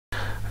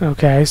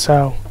Okay,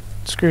 so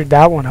screwed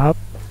that one up.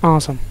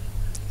 Awesome.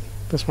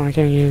 This one I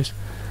can't use.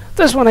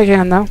 This one I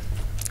can though.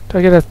 Do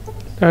I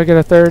get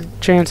a third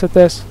chance at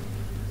this?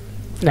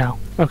 No.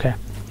 Okay.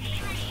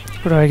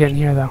 What do I get in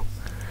here though?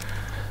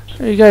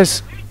 Are you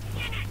guys?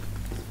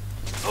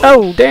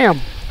 Oh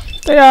damn!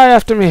 They are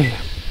after me.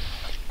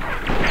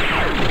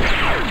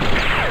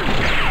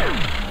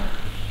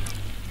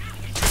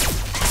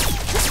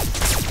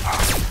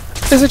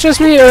 Is it just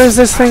me, or is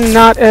this thing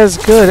not as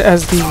good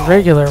as the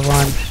regular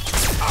one?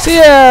 See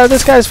ya!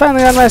 This guy's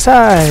finally on my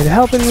side,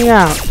 helping me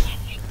out.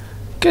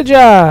 Good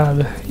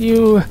job!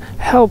 You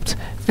helped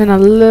in a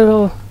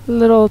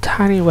little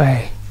tiny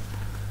way.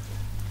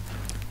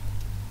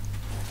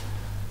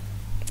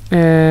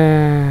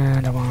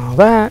 And I want all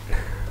that.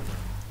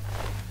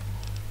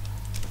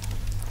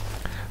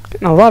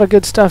 Getting a lot of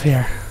good stuff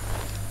here.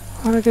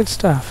 A lot of good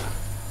stuff.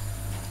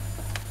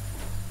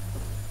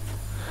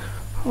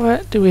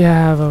 What do we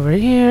have over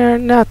here?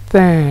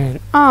 Nothing.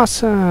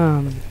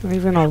 Awesome. Not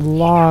even a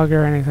log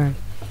or anything.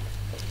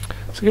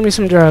 So give me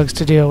some drugs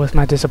to deal with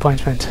my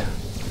disappointment.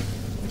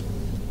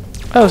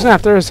 Oh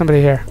snap, there is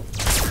somebody here.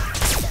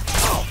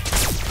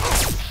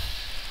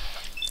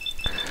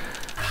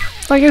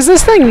 Like, is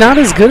this thing not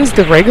as good as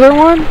the regular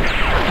one?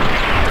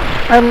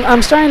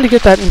 I'm starting to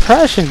get that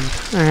impression.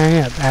 Alright,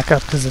 I gotta back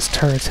up because this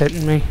turret's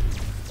hitting me.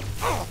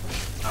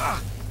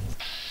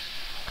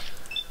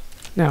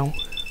 No.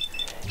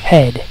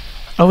 Head.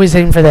 Always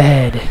aim for the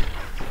head.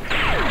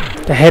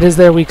 The head is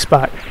their weak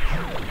spot.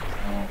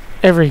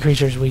 Every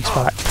creature's weak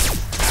spot.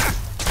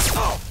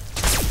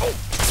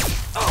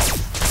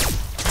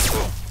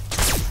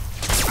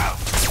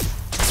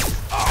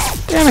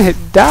 Damn it,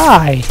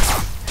 die!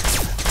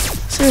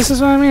 See, this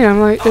is what I mean. I'm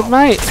like, it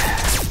might.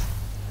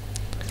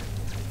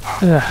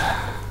 Ugh.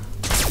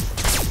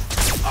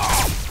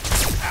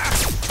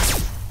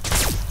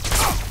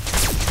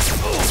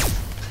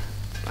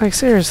 Like,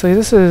 seriously,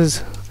 this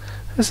is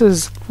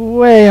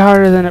way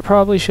harder than it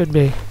probably should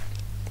be.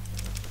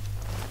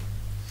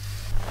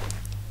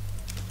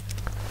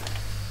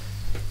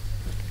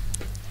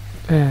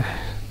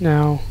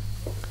 No.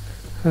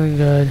 Nothing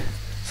good.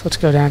 So let's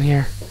go down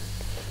here.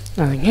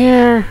 Nothing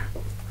here.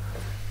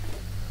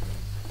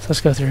 So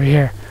let's go through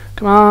here.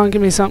 Come on,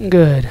 give me something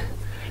good.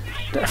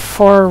 There are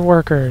 4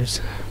 workers.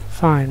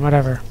 Fine,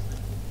 whatever.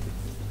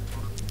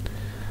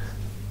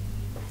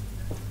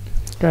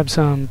 Grab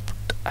some,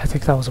 I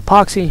think that was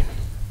epoxy.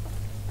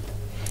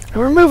 And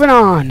we're moving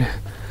on.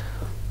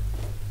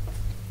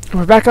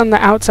 We're back on the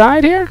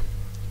outside here.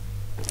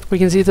 We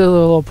can see through the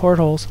little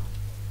portholes.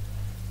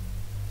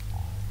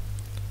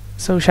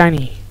 So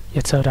shiny,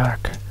 yet so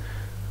dark.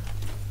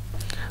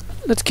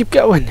 Let's keep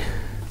going.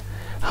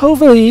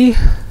 Hopefully,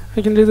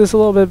 I can do this a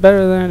little bit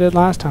better than I did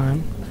last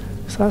time.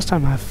 So last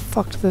time I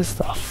fucked this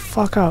the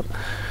fuck up.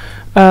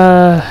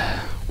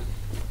 Yeah.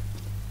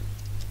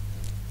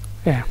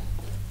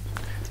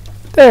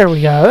 There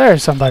we go.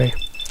 There's somebody.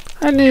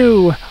 I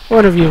knew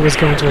one of you was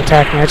going to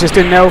attack me. I just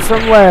didn't know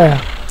from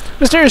where.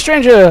 Mysterious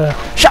stranger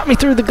shot me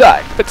through the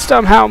gut, but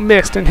somehow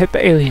missed and hit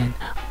the alien.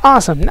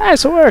 Awesome.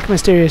 Nice work,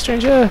 mysterious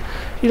stranger.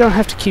 You don't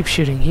have to keep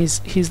shooting.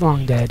 He's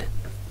long dead.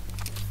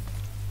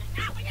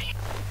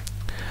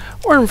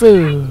 Worm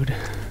food.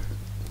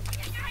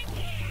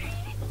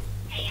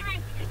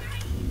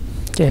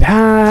 Get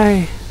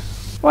high.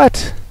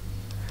 What?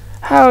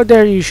 How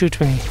dare you shoot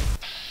me?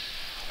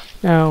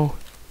 No.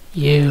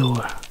 You.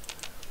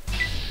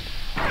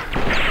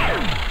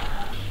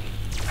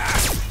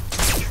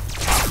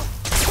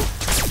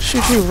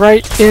 Shoot you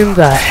right in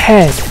the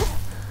head.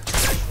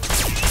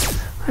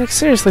 Like,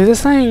 seriously,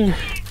 this thing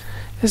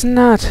is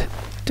not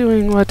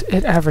doing what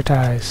it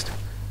advertised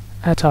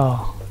at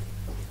all.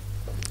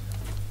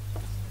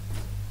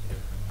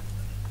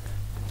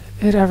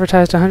 It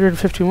advertised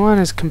 151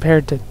 as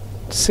compared to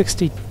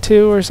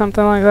 62 or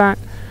something like that.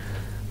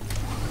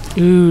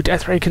 Ooh,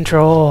 death ray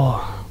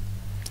control.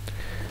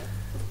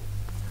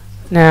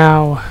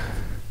 Now,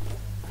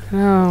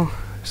 no,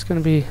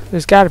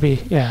 there's gotta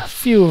be, yeah, a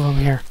few of them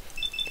here.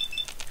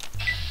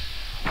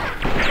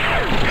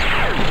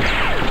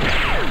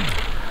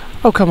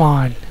 Oh, come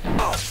on.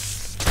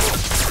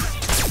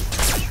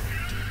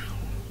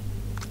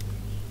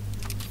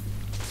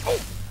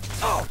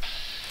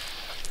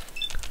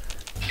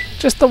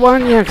 Just the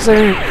one? Yeah, because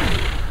I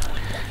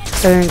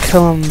didn't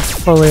kill him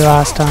fully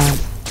last time.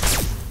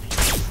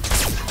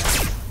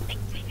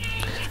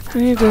 I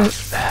need to...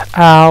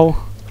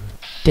 Ow.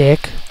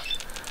 Dick.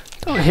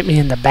 Don't hit me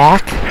in the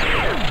back.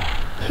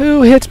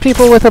 Who hits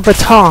people with a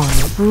baton?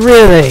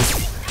 Really?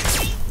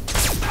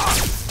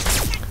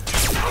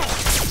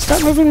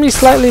 Stop moving me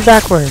slightly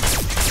backward.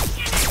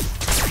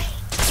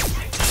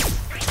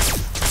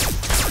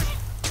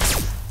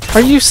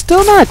 Are you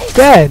still not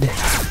dead?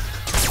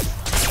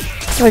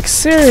 Like,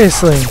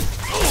 seriously.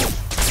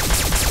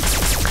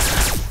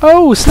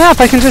 Oh,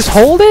 snap, I can just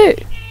hold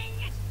it?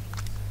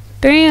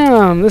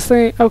 Damn, this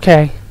thing...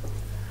 Okay.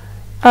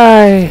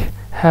 I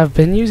have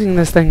been using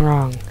this thing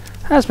wrong.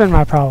 That's been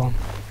my problem.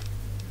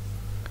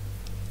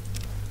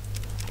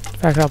 In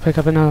fact, I'll pick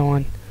up another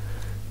one.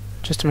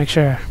 just to make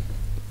sure.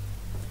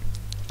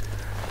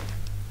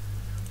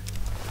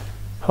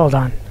 Hold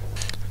on.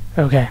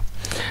 Okay.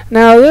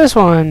 Now this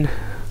one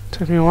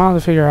took me a while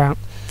to figure out.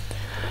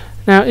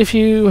 Now if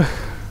you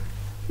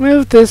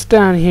move this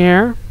down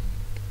here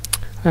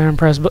and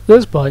press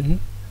this button,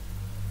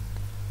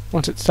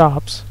 once it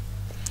stops,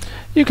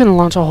 you can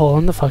launch a hole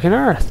in the fucking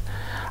earth.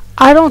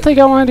 I don't think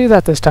I want to do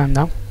that this time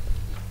though.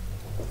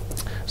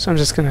 So I'm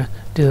just gonna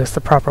do this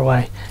the proper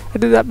way. I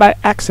did that by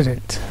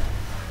accident.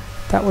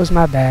 That was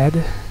my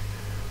bad.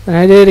 And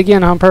I did it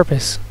again on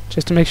purpose,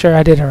 just to make sure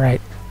I did it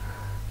right.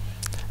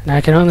 And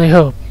I can only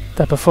hope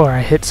that before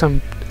I hit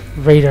some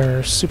raider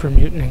or super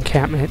mutant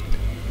encampment.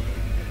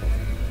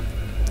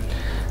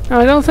 Now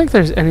I don't think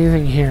there's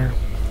anything here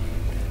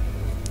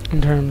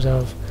in terms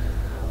of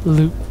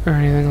loot or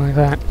anything like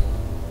that.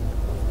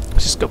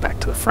 Let's just go back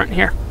to the front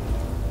here.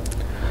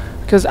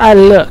 Because I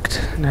looked,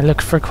 and I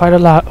looked for quite a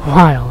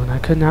while, and I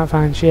could not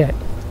find shit.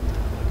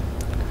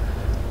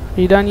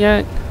 Are you done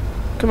yet?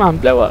 Come on,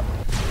 blow up.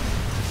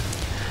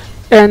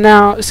 And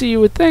now, see, you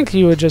would think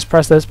you would just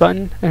press this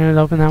button, and it would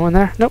open that one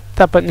there. Nope,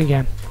 that button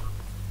again.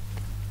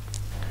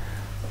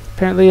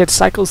 Apparently it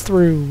cycles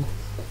through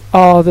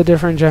all the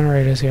different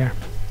generators here.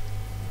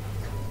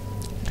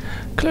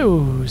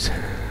 Close.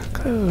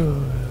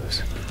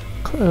 Close.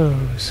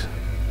 Close.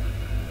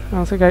 I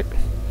don't think I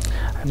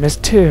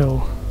missed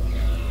two.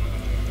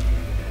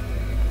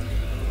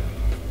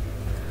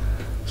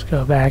 Let's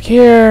go back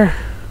here.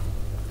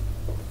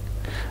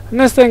 And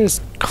this thing's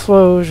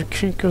closed. You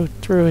can't go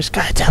through. It's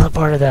got a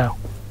teleporter though,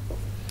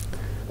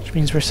 which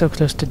means we're so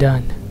close to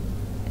done.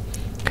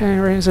 Can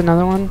I raise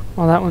another one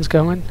while that one's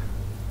going?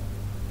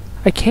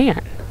 I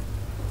can't.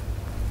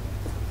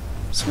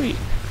 Sweet.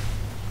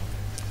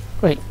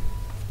 Wait.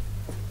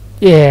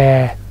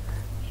 Yeah.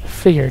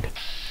 Figured.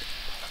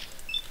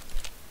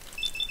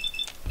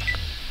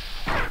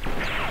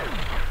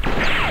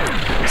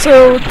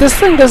 So this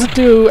thing doesn't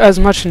do as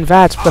much in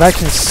VATS, but I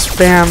can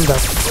spam the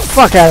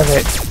fuck out of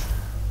it.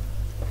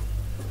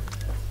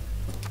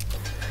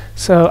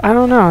 So I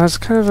don't know, that's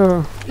kind of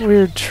a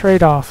weird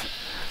trade-off.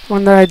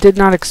 One that I did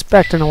not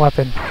expect in a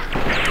weapon.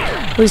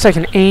 At least I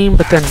can aim,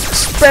 but then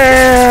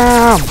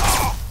spam!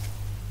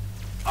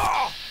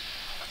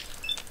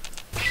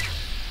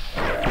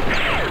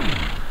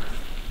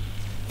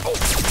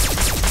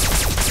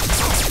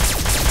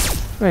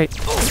 Wait,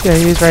 yeah,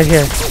 he's right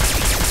here.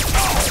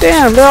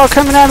 Damn, they're all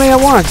coming at me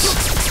at once.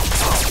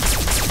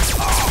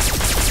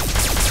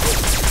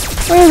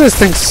 Look at this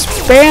thing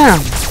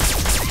spam!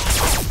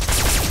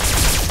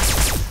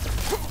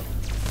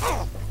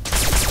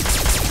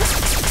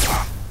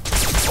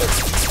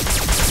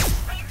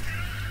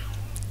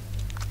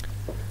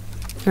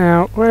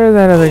 Now, where did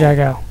that other guy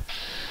go?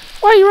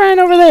 Why you ran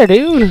over there,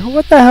 dude?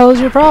 What the hell is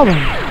your problem?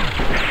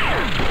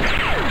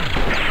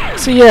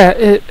 So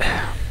yeah,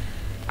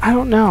 I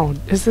don't know.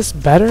 Is this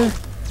better?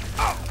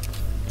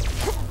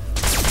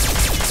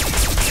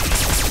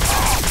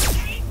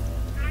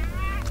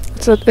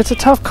 It's a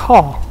tough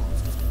call.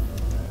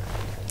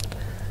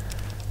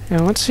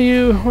 Yeah, once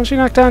you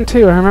knock down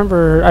two, I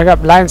remember I got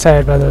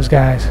blindsided by those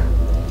guys.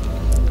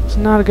 It's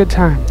not a good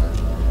time.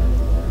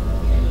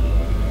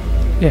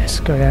 Yes,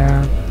 go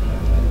down.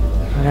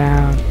 Go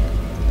down.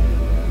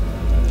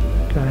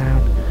 Go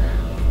down.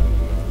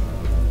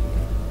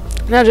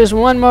 Now just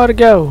one more to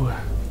go.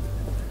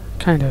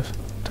 Kind of.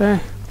 Yeah,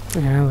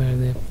 look at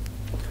that.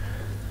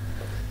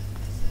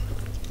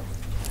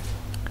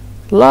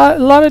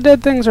 Lot of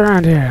dead things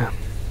around here.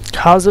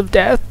 Cause of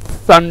death,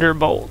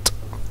 Thunderbolt.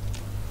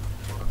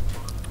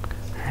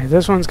 Alright,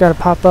 this one's got to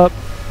pop up.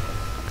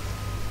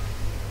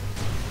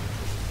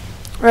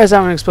 Where is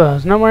that one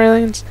exposed? No more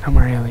aliens? No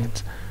more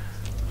aliens.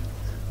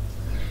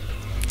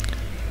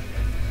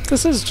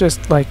 This is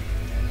just like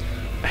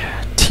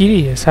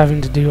tedious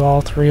having to do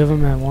all three of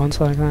them at once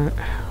like that.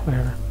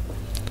 Whatever.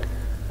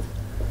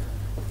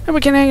 And we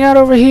can hang out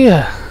over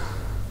here.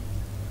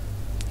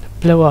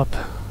 Blow up.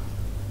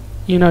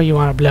 You know you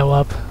want to blow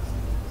up.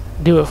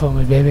 Do it for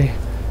me, baby.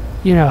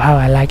 You know how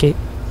I like it.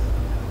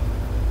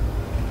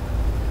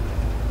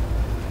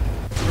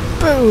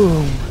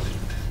 Boom!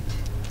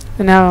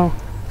 And now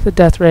the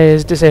death ray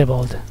is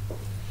disabled.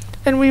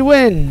 And we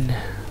win!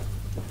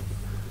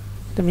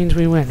 That means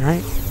we win,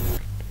 right?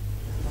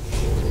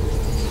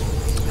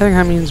 I think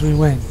that means we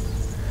win.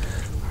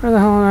 Where the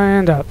hell did I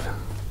end up?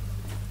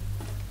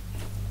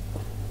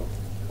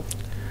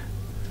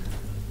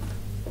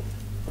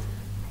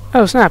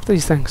 Oh snap,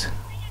 these things.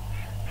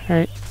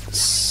 Alright,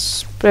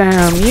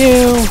 spam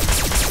you.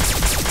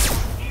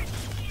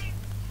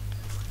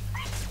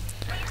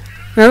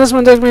 Now this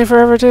one took me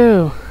forever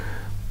too.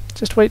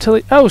 Just wait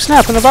till oh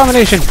snap, an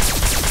abomination!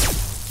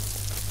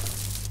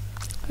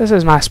 This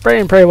is my spray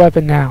and pray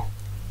weapon now.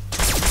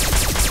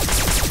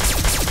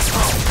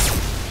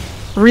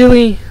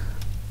 Really?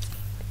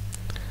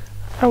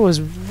 I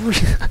was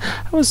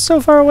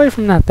so far away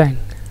from that thing.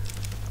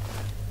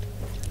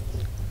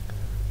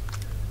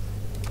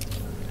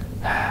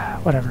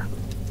 Whatever.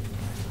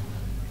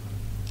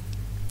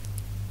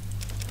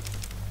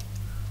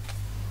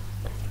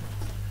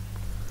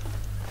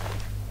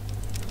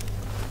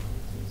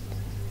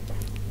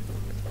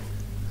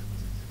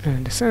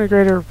 And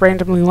disintegrator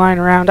randomly lying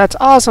around. That's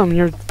awesome!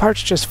 Your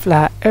parts just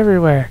flat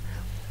everywhere.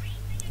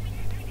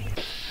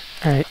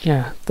 Alright,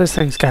 yeah, this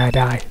thing's gotta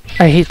die.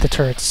 I hate the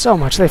turrets so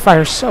much. They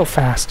fire so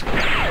fast.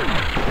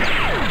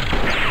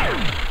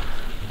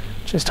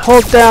 Just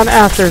hold down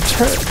after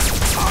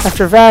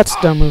VATS,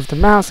 don't move the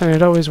mouse, and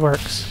it always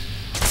works.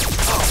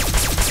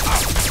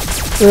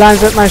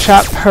 Lines up my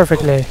shot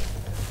perfectly.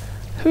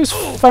 Who's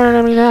firing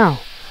at me now?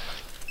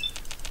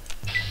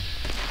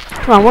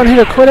 Come on, one hit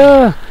a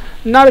quitter.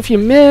 Not if you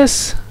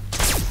miss.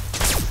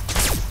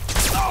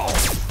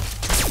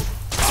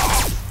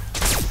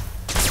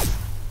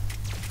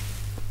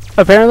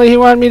 Apparently he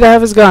wanted me to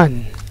have his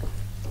gun.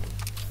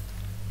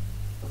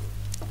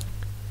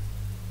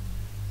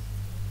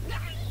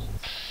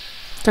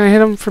 Can I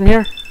hit him from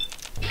here?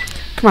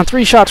 Come on,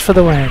 3 shots for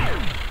the win.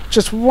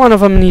 Just one of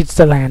them needs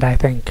to land, I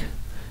think.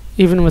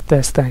 Even with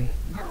this thing.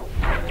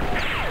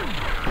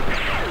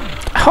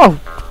 Oh!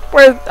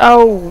 Where?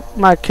 Oh,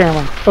 my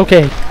camera.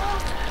 Okay.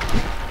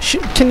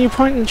 Can you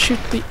point and shoot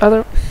the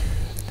other?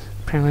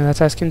 Apparently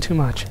that's asking too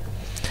much.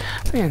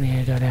 I think I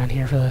need to go down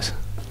here for this.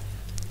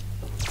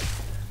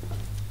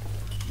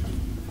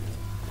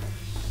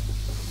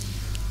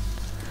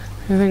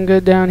 Anything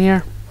good down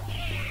here?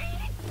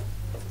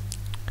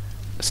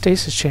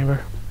 Stasis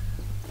chamber.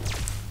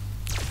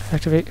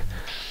 Activate.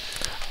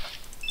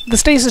 The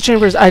stasis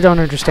chambers I don't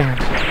understand.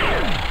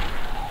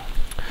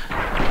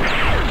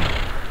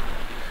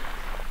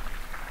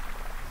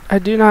 I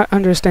do not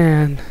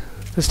understand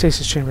the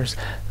stasis chambers.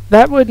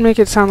 That would make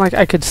it sound like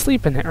I could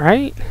sleep in it,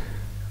 right?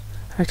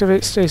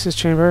 Activate stasis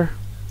chamber.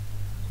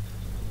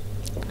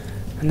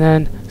 And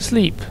then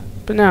sleep.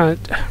 But no,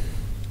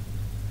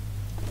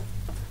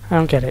 I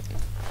don't get it.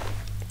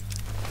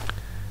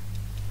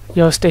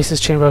 Yo, stasis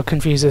chamber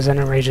confuses and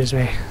enrages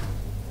me.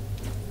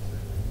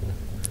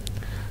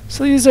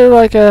 So these are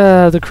like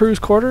the crew's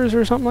quarters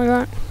or something like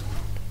that?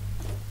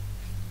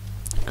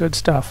 Good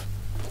stuff.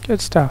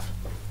 Good stuff.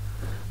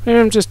 Maybe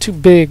I'm just too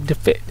big to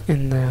fit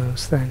in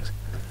those things.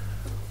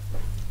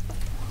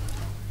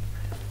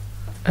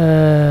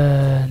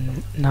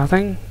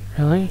 Nothing?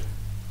 Really?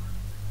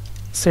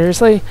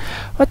 Seriously?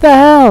 What the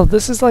hell?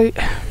 This is like...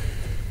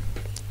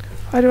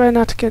 Why do I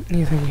not get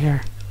anything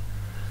here?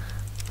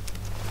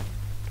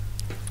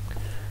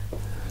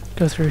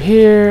 Go through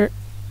here.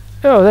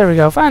 Oh, there we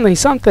go. Finally,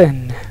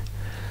 something.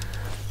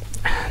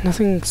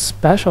 Nothing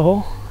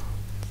special.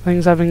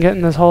 Things I've been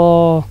getting this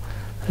whole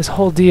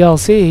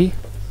DLC.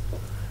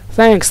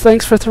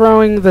 Thanks for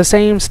throwing the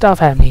same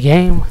stuff at me,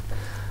 game.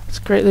 It's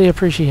greatly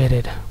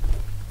appreciated.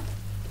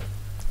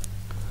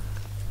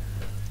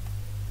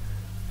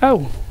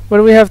 Oh, what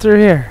do we have through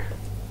here?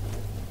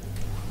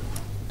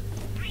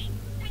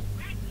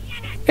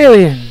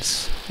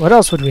 Aliens. What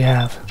else would we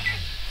have?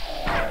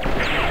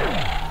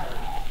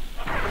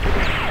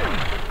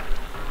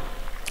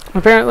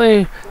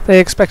 Apparently, they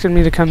expected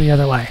me to come the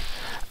other way.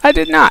 I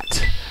did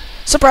not.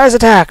 Surprise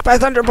attack by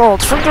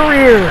thunderbolts from the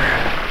rear.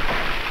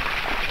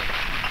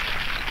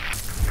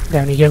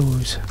 Down he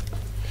goes.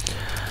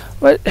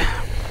 What?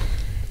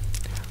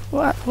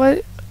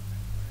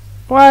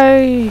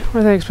 Why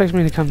were they expecting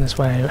me to come this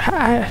way?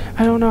 I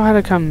don't know how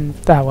to come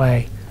that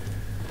way.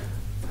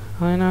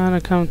 I know how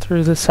to come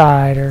through the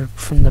side or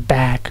from the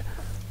back.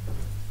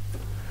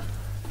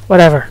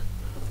 Whatever.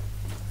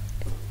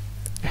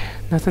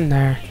 Nothing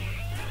there.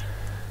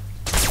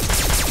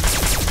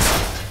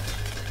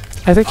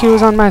 I think he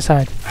was on my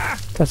side.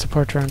 That's a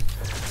support drone.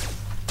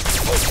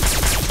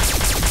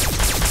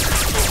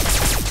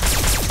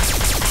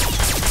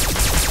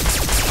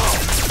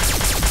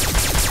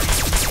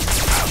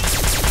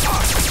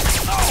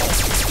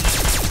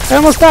 I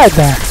almost died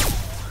there.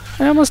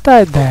 I almost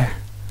died there.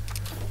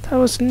 That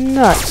was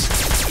nuts.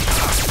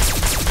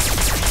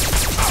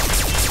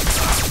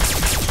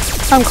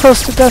 I'm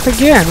close to death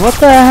again. What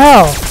the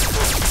hell?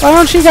 Why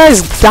don't you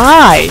guys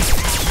die?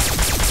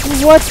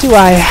 What do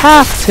I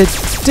have to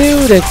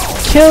do to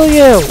kill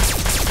you?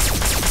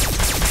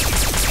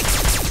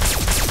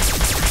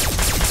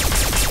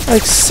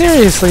 Like,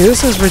 seriously,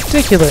 this is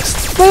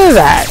ridiculous. Look at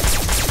that.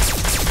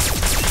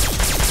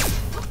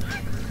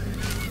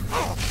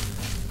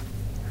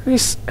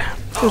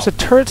 There's a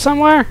turret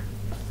somewhere?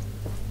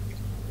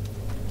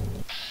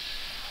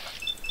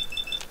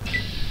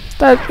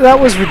 That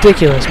was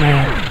ridiculous,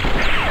 man.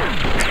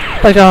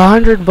 Like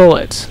 100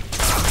 bullets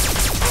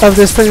of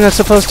this thing that's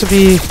supposed to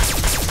be...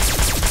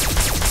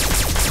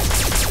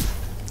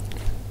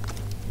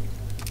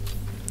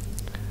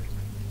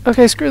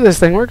 Okay, screw this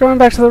thing. We're going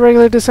back to the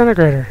regular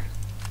disintegrator.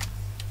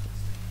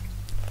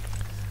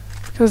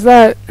 Because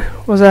that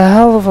was a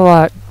hell of a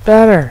lot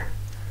better.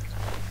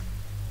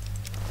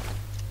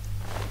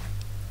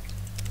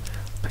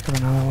 Pick up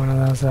another one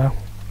of those, though.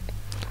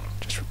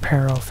 Just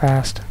repair real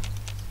fast.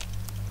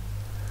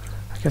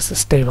 I guess the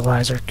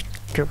stabilizer could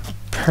get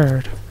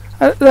repaired.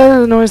 That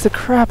annoys the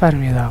crap out of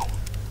me, though.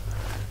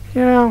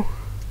 You know?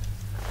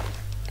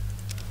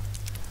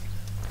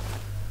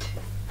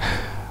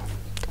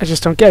 I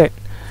just don't get it.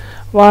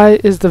 Why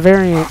is the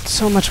variant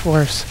so much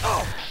worse?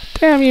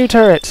 Damn you,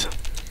 turrets!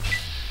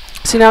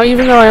 See, now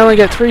even though I only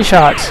get 3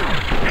 shots,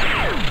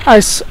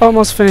 I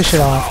almost finish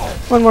it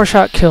off. 1 more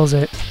shot kills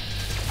it.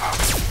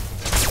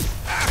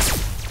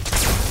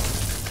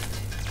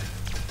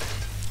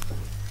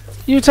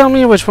 You tell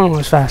me which one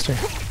was faster.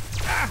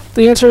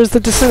 The answer is the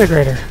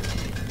disintegrator.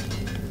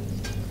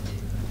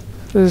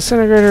 The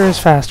disintegrator is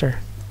faster.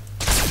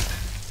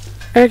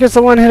 And it gets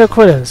the 1-hit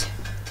Aquitas.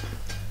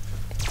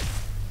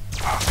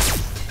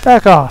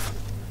 Back off.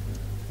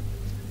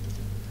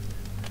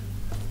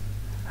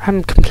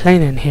 I'm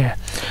complaining here.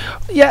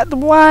 Yeah,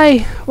 why?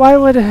 Why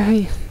would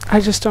I? I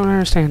just don't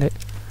understand it.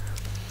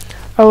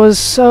 I was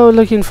so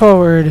looking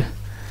forward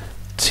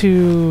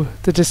to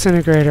the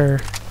disintegrator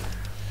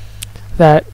that